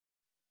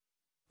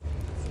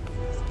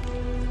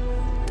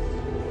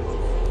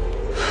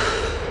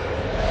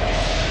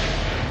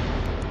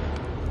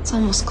It's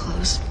almost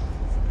closed.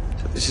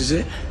 So this is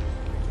it?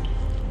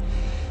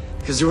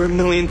 Because there were a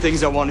million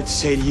things I wanted to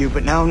say to you,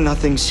 but now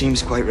nothing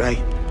seems quite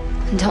right.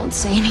 Don't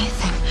say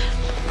anything.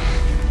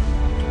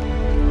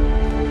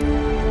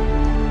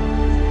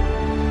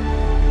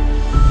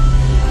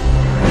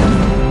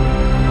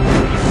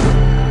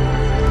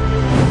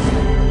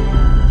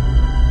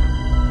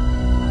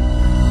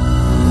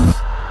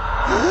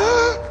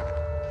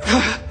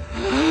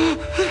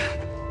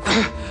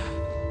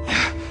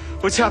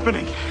 What's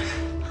happening?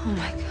 Oh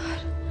my God.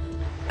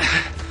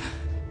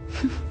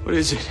 What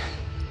is it?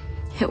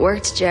 It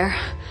worked, Jer.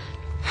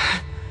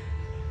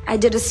 I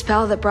did a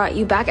spell that brought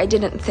you back. I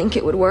didn't think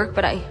it would work,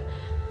 but I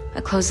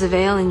closed the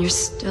veil and you're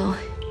still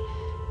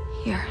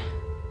here.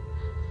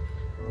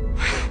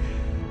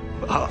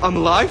 I'm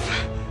alive?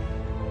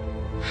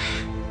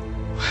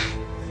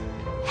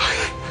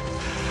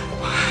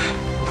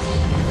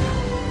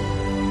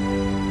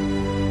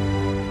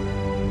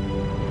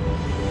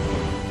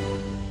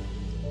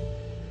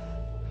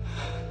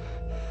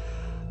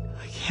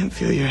 I can't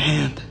feel your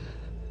hand.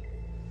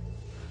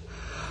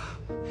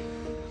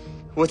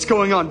 What's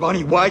going on,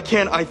 Bonnie? Why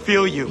can't I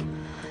feel you?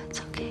 It's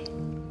okay.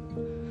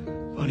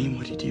 Bonnie,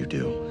 what did you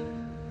do?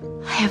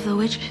 I have the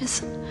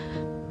witches.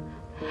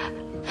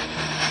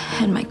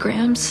 And my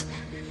grams.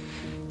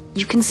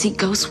 You can see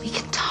ghosts, we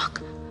can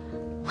talk.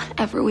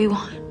 Whatever we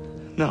want.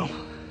 No.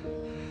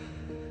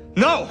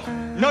 No!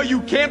 No,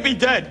 you can't be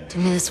dead! Do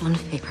me this one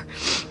favor.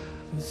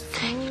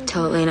 You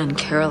tell Elena and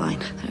Caroline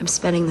that I'm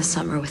spending the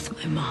summer with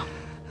my mom.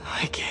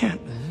 I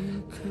can't.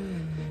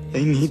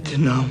 They need to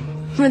know.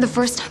 For the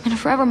first time in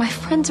forever, my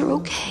friends are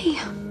okay.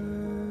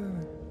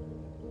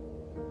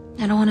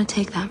 I don't want to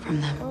take that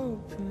from them.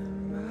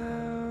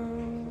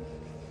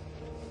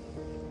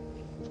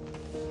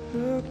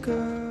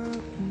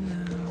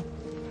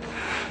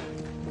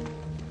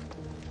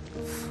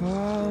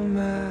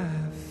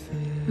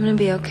 I'm gonna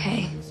be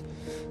okay.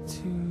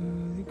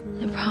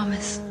 I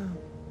promise.